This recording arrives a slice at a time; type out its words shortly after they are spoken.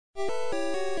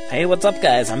Hey, what's up,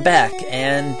 guys? I'm back,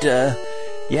 and,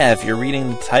 yeah, if you're reading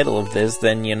the title of this,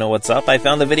 then you know what's up. I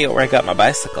found the video where I got my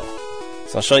bicycle.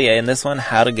 So I'll show you in this one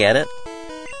how to get it.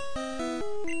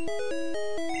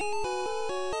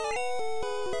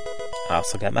 I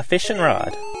also got my fishing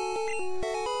rod.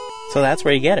 So that's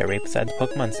where you get it, right beside the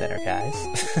Pokemon Center, guys.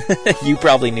 You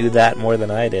probably knew that more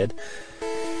than I did.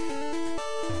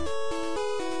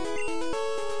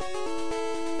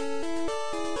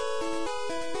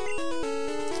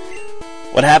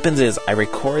 What happens is I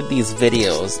record these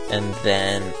videos and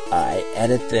then I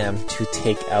edit them to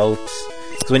take out...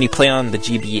 Because when you play on the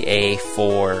GBA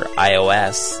for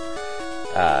iOS,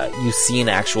 you see an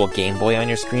actual Game Boy on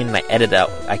your screen, and I edit out,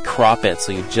 I crop it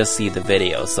so you just see the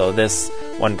video. So this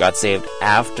one got saved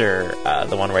after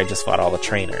the one where I just fought all the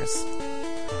trainers.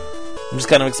 I'm just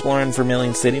kind of exploring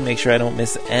Vermilion City, make sure I don't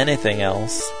miss anything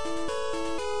else.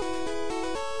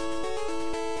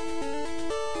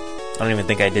 I don't even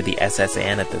think I did the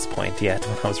SSN at this point yet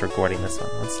when I was recording this one.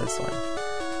 What's this one?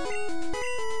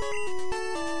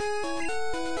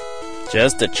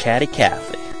 Just a chatty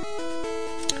Cathy.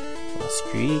 Well,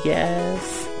 screw you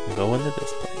guys. I'm going to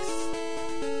this place.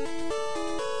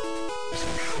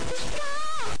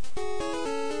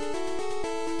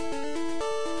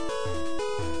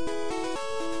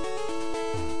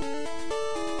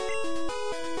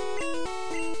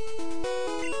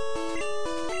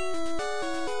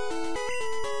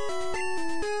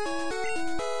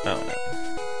 Oh no.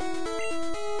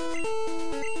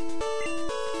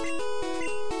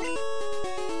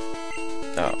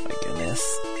 Oh my goodness.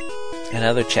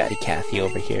 Another chatty Cathy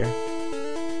over here.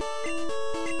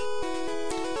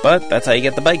 But that's how you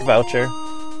get the bike voucher.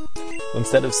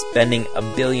 Instead of spending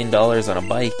 $1 billion on a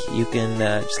bike, you can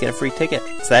just get a free ticket.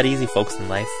 It's that easy, folks, in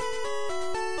life.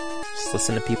 Just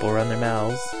listen to people run their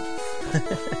mouths.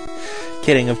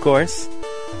 Kidding, of course.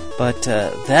 But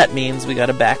that means we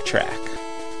gotta backtrack.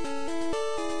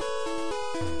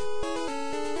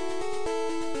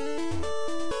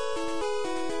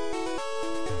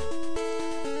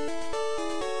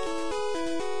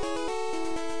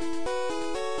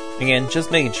 Again, just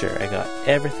making sure I got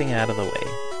everything out of the way.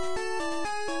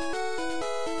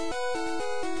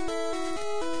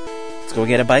 Let's go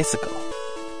get a bicycle.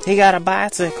 He got a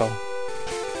bicycle.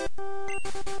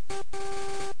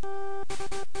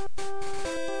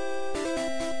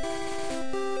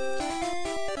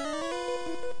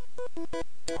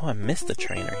 Oh, I missed the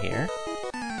trainer here.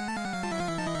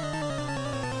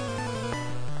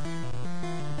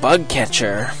 Bug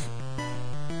catcher.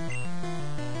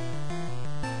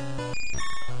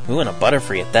 Ooh, and a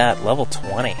Butterfree at that, level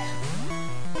 20.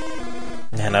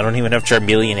 Man, I don't even have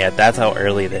Charmeleon yet. That's how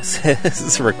early this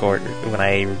is recorded when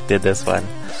I did this one.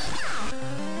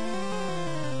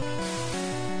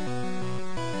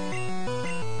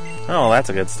 Oh, that's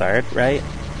a good start, right?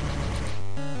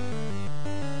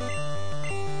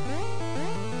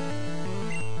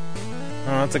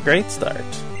 Oh, that's a great start.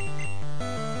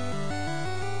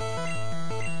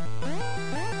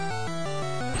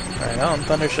 Right on,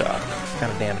 Thundershock. What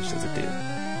kind of damage does it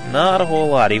do? Not a whole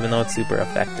lot, even though it's super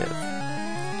effective.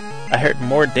 I heard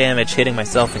more damage hitting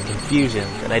myself in Confusion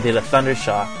than I did a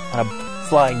Thundershock on a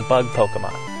flying bug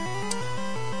Pokemon.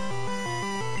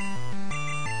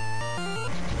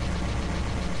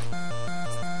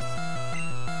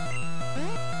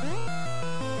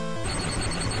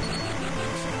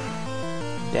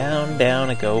 Down,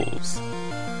 down it goes.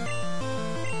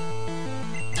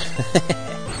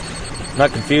 I'm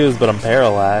not confused, but I'm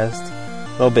paralyzed.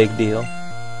 No big deal.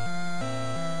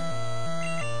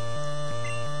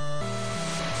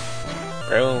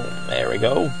 Boom, there we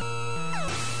go.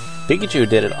 Pikachu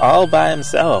did it all by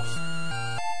himself.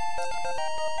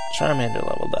 Charmander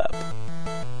leveled up.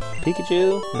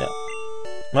 Pikachu? No.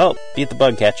 Well, beat the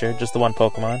bug catcher, just the one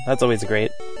Pokemon. That's always a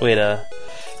great way to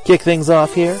kick things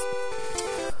off here.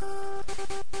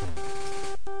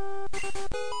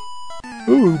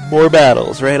 Ooh, more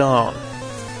battles, right on.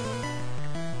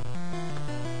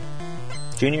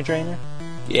 Junior trainer?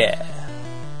 Yeah.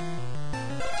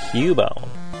 Cubone.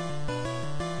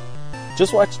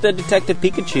 Just watched Detective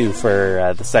Pikachu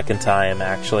for the second time,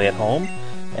 actually, at home,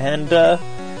 and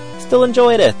still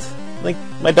enjoyed it. Like,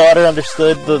 my daughter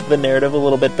understood the narrative a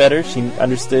little bit better. She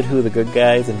understood who the good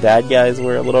guys and bad guys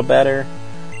were a little better.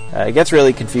 It gets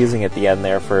really confusing at the end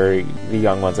there for the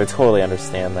young ones. I totally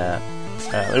understand that.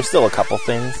 There's still a couple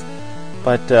things,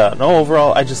 but no,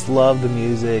 overall, I just love the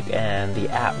music and the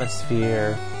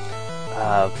atmosphere.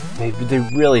 They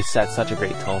really set such a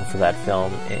great tone for that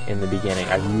film in the beginning.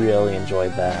 I really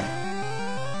enjoyed that.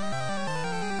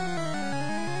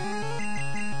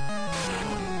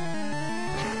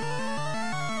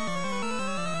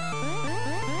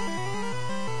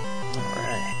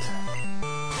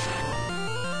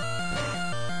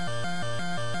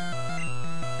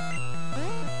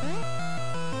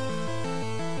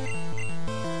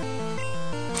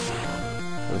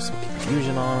 There's some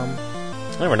confusion on him.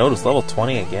 I never noticed level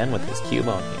 20 again with his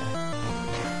Cubone here.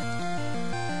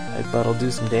 Headbutt will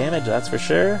do some damage, that's for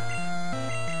sure.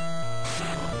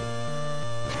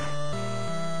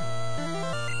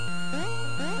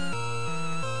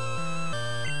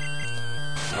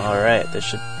 Alright, this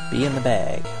should be in the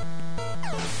bag.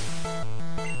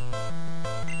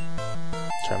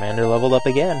 Charmander leveled up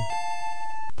again.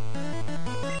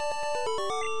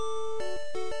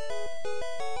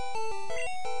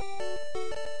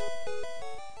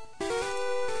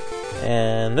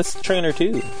 And this is trainer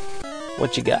 2.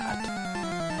 What you got?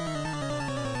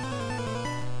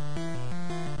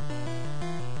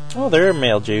 Oh, there are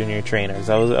male junior trainers.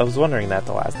 I was wondering that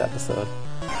the last episode.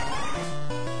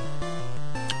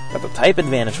 Got the type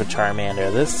advantage with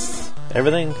Charmander.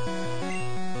 Everything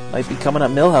might be coming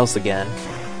up Millhouse again.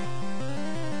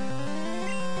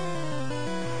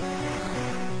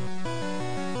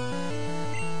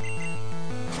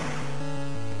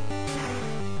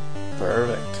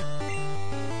 Perfect.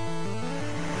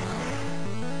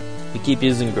 You keep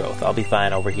using growth, I'll be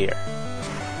fine over here.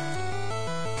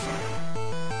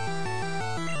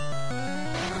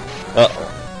 Uh-oh.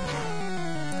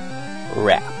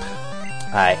 Rap.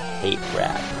 I hate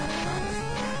rap.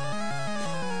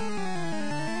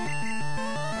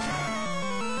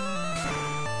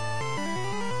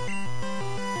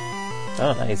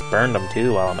 Oh, nice. Burned him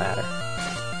too while I'm at her.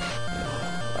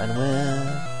 Run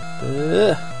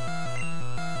with...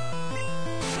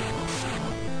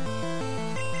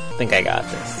 I think I got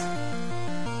this.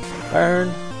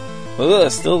 Burn.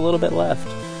 Ugh, still a little bit left.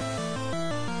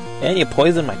 And you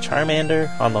poisoned my Charmander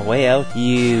on the way out,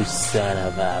 you son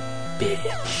of a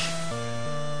bitch.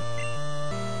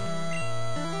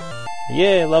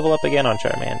 Yay, level up again on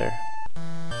Charmander.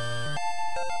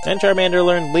 And Charmander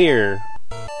learned Leer.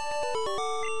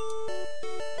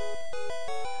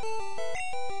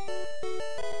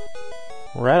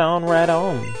 Right on, right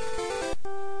on.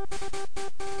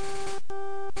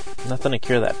 Nothing to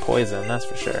cure that poison, that's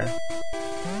for sure.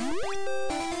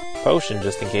 Potion,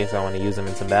 just in case I want to use them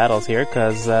in some battles here,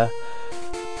 because we're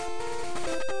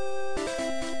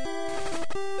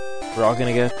all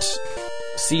gonna get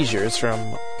seizures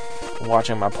from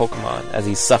watching my Pokemon as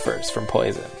he suffers from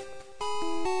poison.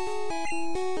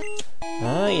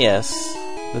 Ah, yes.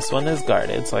 This one is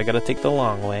guarded, so I gotta take the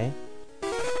long way.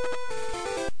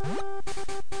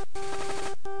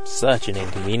 Such an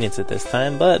inconvenience at this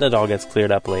time, but it all gets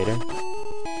cleared up later.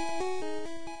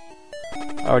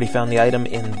 I already found the item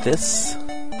in this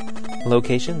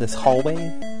location, this hallway.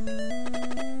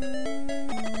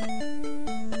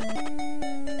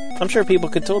 I'm sure people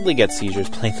could totally get seizures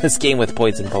playing this game with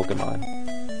poison Pokemon.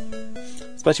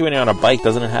 Especially when you're on a bike,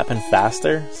 doesn't it happen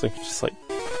faster? So you're just like...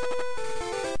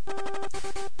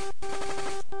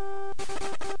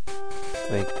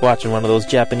 like watching one of those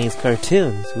Japanese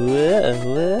cartoons. Whoa,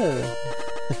 whoa.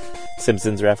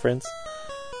 Simpsons reference.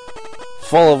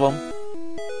 Full of them.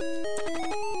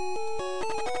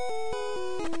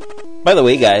 By the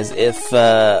way, guys, if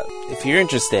you're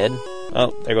interested...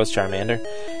 Oh, there goes Charmander.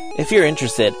 If you're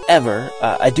interested, ever,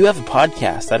 I do have a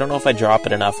podcast. I don't know if I drop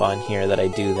it enough on here that I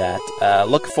do that.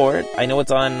 Look for it. I know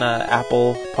it's on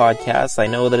Apple Podcasts. I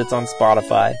know that it's on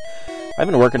Spotify. I've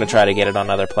been working to try to get it on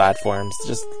other platforms.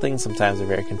 Just things sometimes are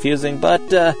very confusing, but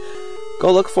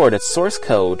go look for it. It's Source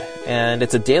Code, and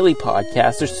it's a daily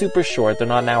podcast. They're super short. They're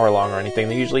not an hour long or anything.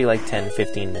 They're usually like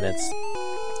 10-15 minutes.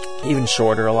 Even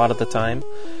shorter a lot of the time.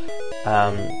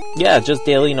 Yeah, just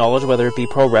daily knowledge, whether it be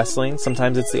pro wrestling.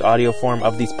 Sometimes it's the audio form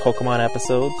of these Pokemon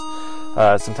episodes.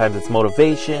 Sometimes it's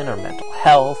motivation or mental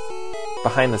health,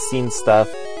 behind the scenes stuff,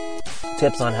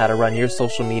 tips on how to run your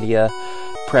social media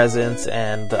presence,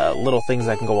 and little things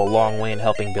that can go a long way in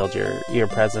helping build your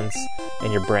presence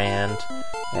and your brand.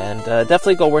 And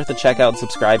definitely go worth a check out and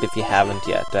subscribe if you haven't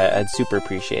yet. I'd super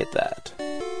appreciate that.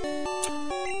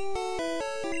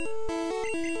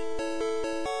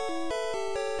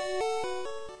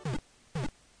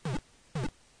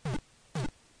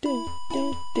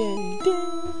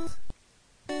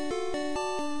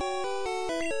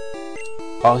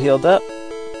 All healed up.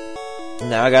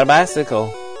 Now I got a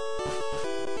bicycle.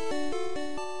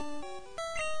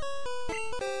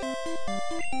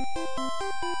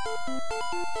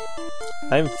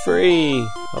 I'm free.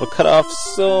 It'll cut off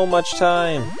so much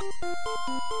time.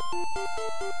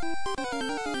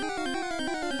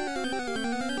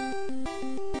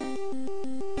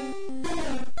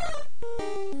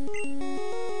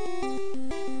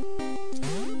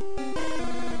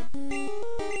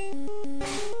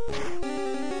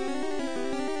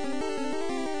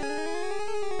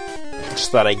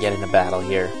 Just thought I'd get in a battle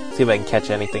here. See if I can catch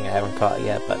anything I haven't caught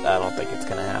yet, but I don't think it's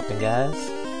gonna happen, guys.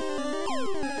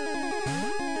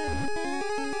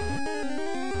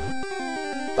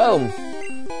 Boom!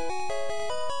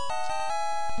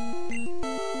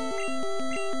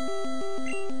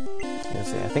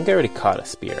 Let's see, I think I already caught a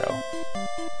Spearow.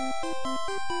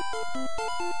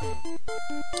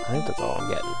 I think that's all I'm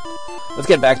getting. Let's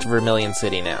get back to Vermilion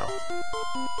City now.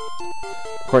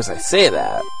 Of course, I say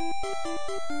that.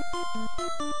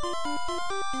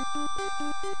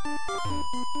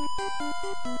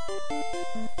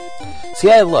 See,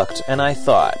 I looked, and I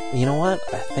thought, you know what?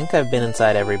 I think I've been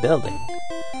inside every building.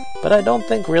 But I don't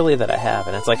think really that I have.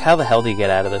 And it's like, how the hell do you get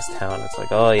out of this town? It's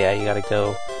like, oh yeah, you gotta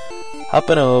go up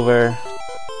and over.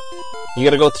 You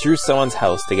gotta go through someone's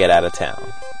house to get out of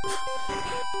town.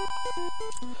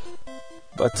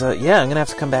 But, yeah, I'm gonna have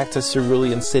to come back to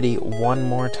Cerulean City one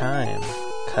more time.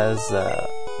 Because,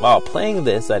 while playing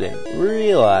this, I didn't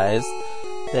realize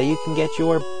that you can get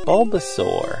your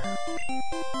Bulbasaur.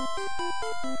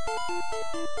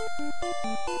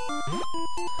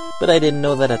 But I didn't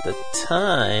know that at the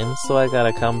time, so I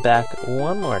gotta come back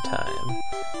one more time.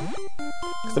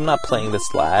 Because I'm not playing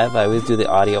this live, I always do the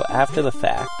audio after the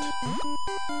fact.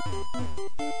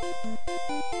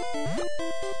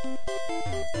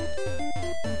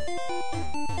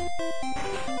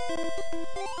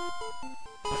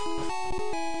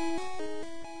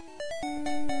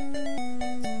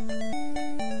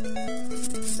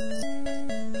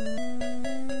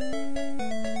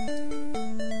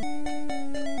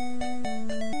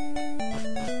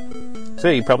 So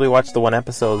you probably watched the one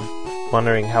episode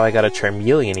wondering how I got a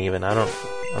Charmeleon even. I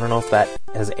don't know if that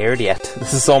has aired yet.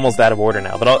 This is almost out of order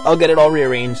now, but I'll get it all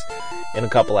rearranged in a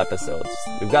couple episodes.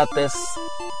 We've got this.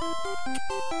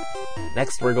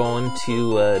 Next we're going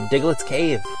to Diglett's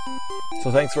Cave. So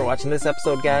thanks for watching this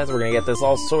episode, guys. We're going to get this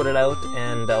all sorted out,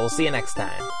 and we'll see you next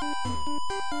time.